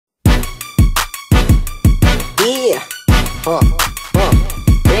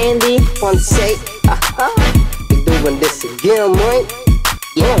Randy, one say, we doing this again, right?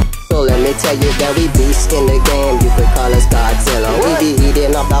 Yeah. So let me tell you that we beast in the game. You could call us Godzilla. We be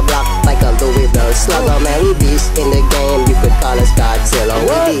eating up the block like a Louisville slugger. Man, we beast in the game. You could call us Godzilla.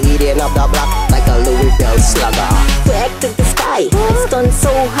 We be eating up the block like a Louisville slugger. Back to the sky, stun so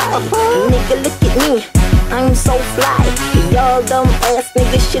high. Nigga, look at me, I'm so fly. Y'all dumb ass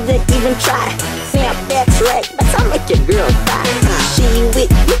niggas shouldn't even try. Snap that's right, but I make your girl cry. She with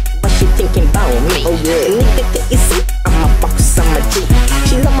me, but she thinking about me. Oh yeah. Nigga, can you see? I'm a boss, I'm a G.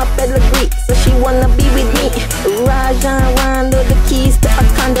 She love my pedigree, so she wanna be with me. Rajan Wando, the keys to a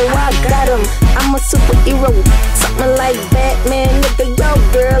condo, I got 'em. I'm a superhero, something like Batman. Nigga, yo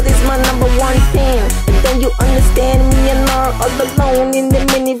girl is my #1 fan. And then you understand me and her all alone in the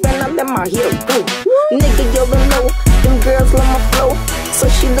minivan. I let my heel go. Nigga, you don't know, them girls love my flow. So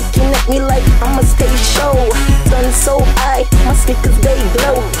she looking at me like I'm a stage show. Sun so high, my sneakers they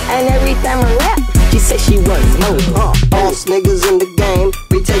glow. And every time I rap, she says she wants more. Boss niggas in the game,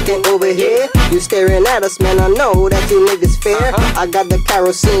 we taking over here. You staring at us, man, I know that you niggas fair. I got the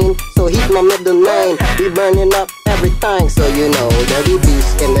kerosene, so heat my middle name. We burning up everything, so you know that we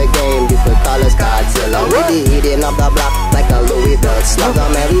beast in the game. You could call us Godzilla. We be eating up the block like a Louisville slugger.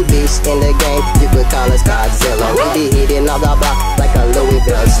 Man, we beast in the game. You could call us Godzilla. We be eating up the block like a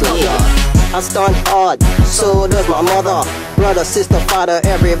Louisville slugger. I stunt hard, so does my mother. Brother, sister, father,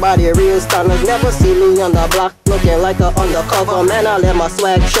 everybody real stunners. Never see me on the block looking like a undercover. Man, I let my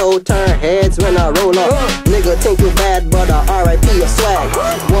swag show, turn heads when I roll up. Nigga think you bad, but I RIP your swag.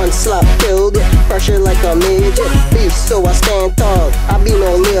 One slap killed it, pressure like a midget. Beast, so I stand tall. I be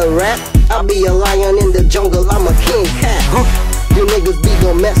no little rat. I be a lion in the jungle, I'm a king cat. You niggas be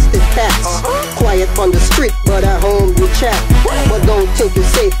domestic cats. Quiet on the street, but at home you chat. But don't think you're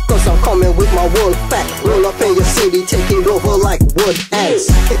safe, cause I'm coming with my wolf pack. Roll up in your city, take it over like wood axe.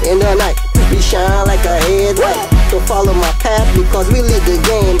 In the night, we shine like a headlight. So follow my path, because we lead the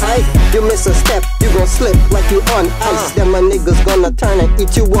game, right? You miss a step, you gon' slip like you on ice. Then my niggas gonna turn and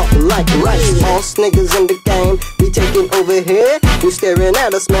eat you up like rice. Boss niggas in the game, we taking over here. You staring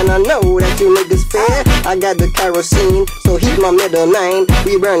at us, man, I know that you niggas fair. I got the kerosene, so heat my middle name.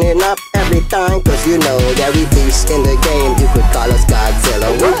 We burning up everything, cause you know that we beast in the game. You could call us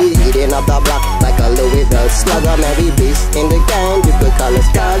Godzilla. We be eating up the block like a Louisville slugger. Man, we beast in the game. You could call us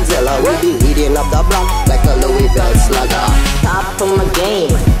Godzilla. We be eating up the block like a Louisville slugger. Top of my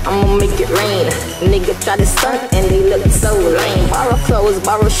game, I'ma make it rain. Nigga try to stunt and they look so lame. Borrow clothes,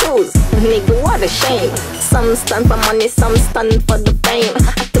 borrow shoes, nigga what a shame. Some stunt for money, some stunt for the fame.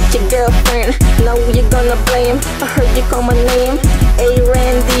 I took your girlfriend, now you gonna blame. I heard you call my name. Hey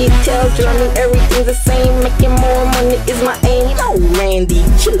Randy, tell Johnny everything's the same. Making more money is my aim. No Randy,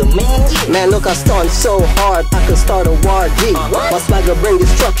 chill man. Man, look, I stunt so hard, I could start a war G. My swagger bring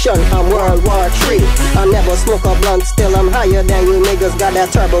destruction, I'm World War III. I never smoke a blunt, still I'm higher than you niggas. Got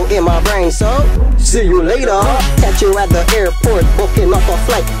that turbo in my brain, so see you later. Catch you at the airport, booking up a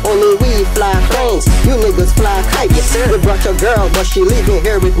flight. Only we fly planes, you niggas fly kites. Yes, sir. We brought your girl, but she leaving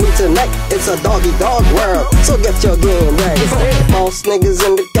here with me tonight. It's a doggy dog world, so get your game right. Boss niggas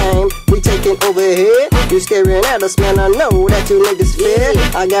in the game, we taking over here. You staring at us, man, I know that you niggas fear.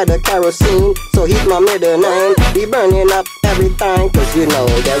 I got the kerosene, so heat my middle name. We burning up everything, cause you know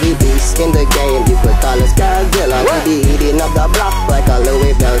that we beast in the game. You could call us Godzilla. We be eating up the block like a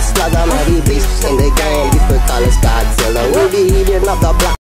Louisville slugger. Man, we beast in the game. You could call us Godzilla. We be eating up the block.